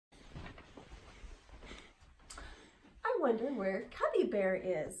wonder where Cubbie Bear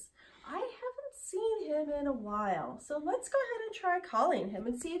is. I haven't seen him in a while, so let's go ahead and try calling him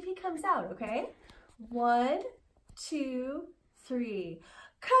and see if he comes out, okay? 1, 2, 3.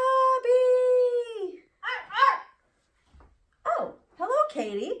 Cubbie! Oh, hello,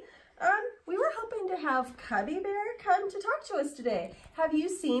 Katie. We were hoping to have Cubbie Bear come to talk to us today. Have you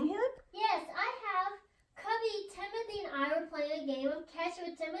seen him? Yes, I have. Cubbie, Timothy, and I were playing a game of catch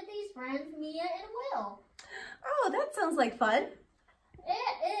with Timothy's friends, Mia and Will. Oh, that sounds like fun.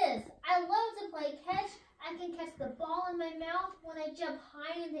 It is. I love to play catch. I can catch the ball in my mouth when I jump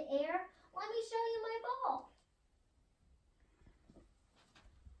high in the air. Let me show you my ball.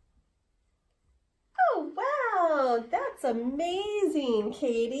 Oh, wow. That's amazing,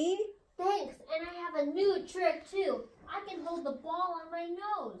 Katie. Thanks, and I have a new trick too. I can hold the ball on my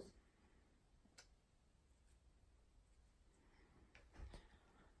nose.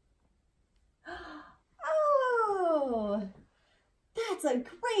 Oh, that's a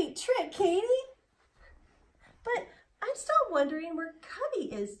great trick, Katie. But I'm still wondering where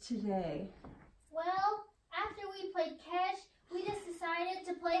Cubbie is today. Well, after we played catch, we just decided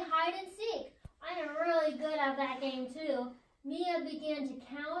to play hide and seek. I am really good at that game too. Mia began to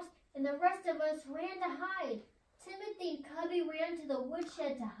count, and the rest of us ran to hide. Timothy and Cubbie ran to the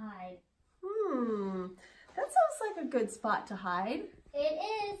woodshed to hide. That sounds like a good spot to hide. It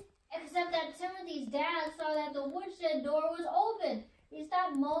is, except that Timothy's dad saw that the woodshed door was open. He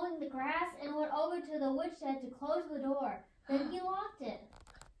stopped mowing the grass and went over to the woodshed to close the door. Then he locked it.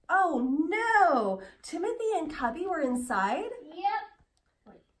 Oh no! Timothy and Cubbie were inside?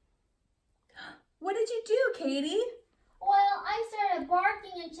 Yep. What did you do, Katie? Well, I started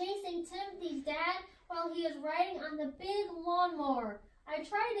barking and chasing Timothy's dad while he was riding on the big lawnmower. I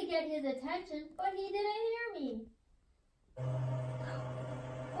tried to get his attention, but he didn't hear me.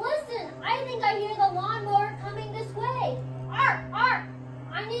 Listen, I think I hear the lawnmower coming this way. Arr, arr!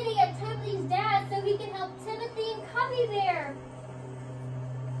 I need to get Timothy's dad so he can help Timothy and Cubbie Bear.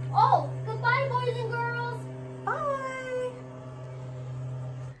 Oh, goodbye, boys and girls. Bye.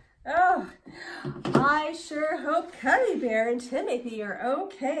 Oh, I sure hope Cubbie Bear and Timothy are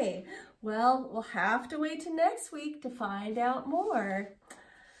okay. Well, we'll have to wait till next week to find out more.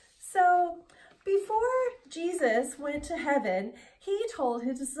 So, before Jesus went to heaven, he told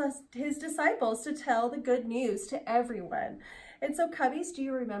his disciples to tell the good news to everyone. And so, Cubbies, do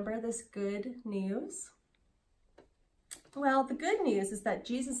you remember this good news? Well, the good news is that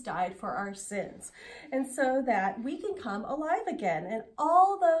Jesus died for our sins, and so that we can come alive again, and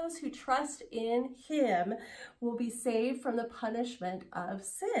all those who trust in him will be saved from the punishment of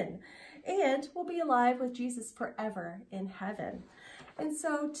sin, and will be alive with Jesus forever in heaven. And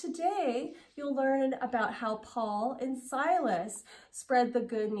so today you'll learn about how Paul and Silas spread the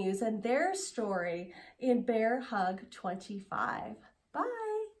good news and their story in Bear Hug 25. Bye.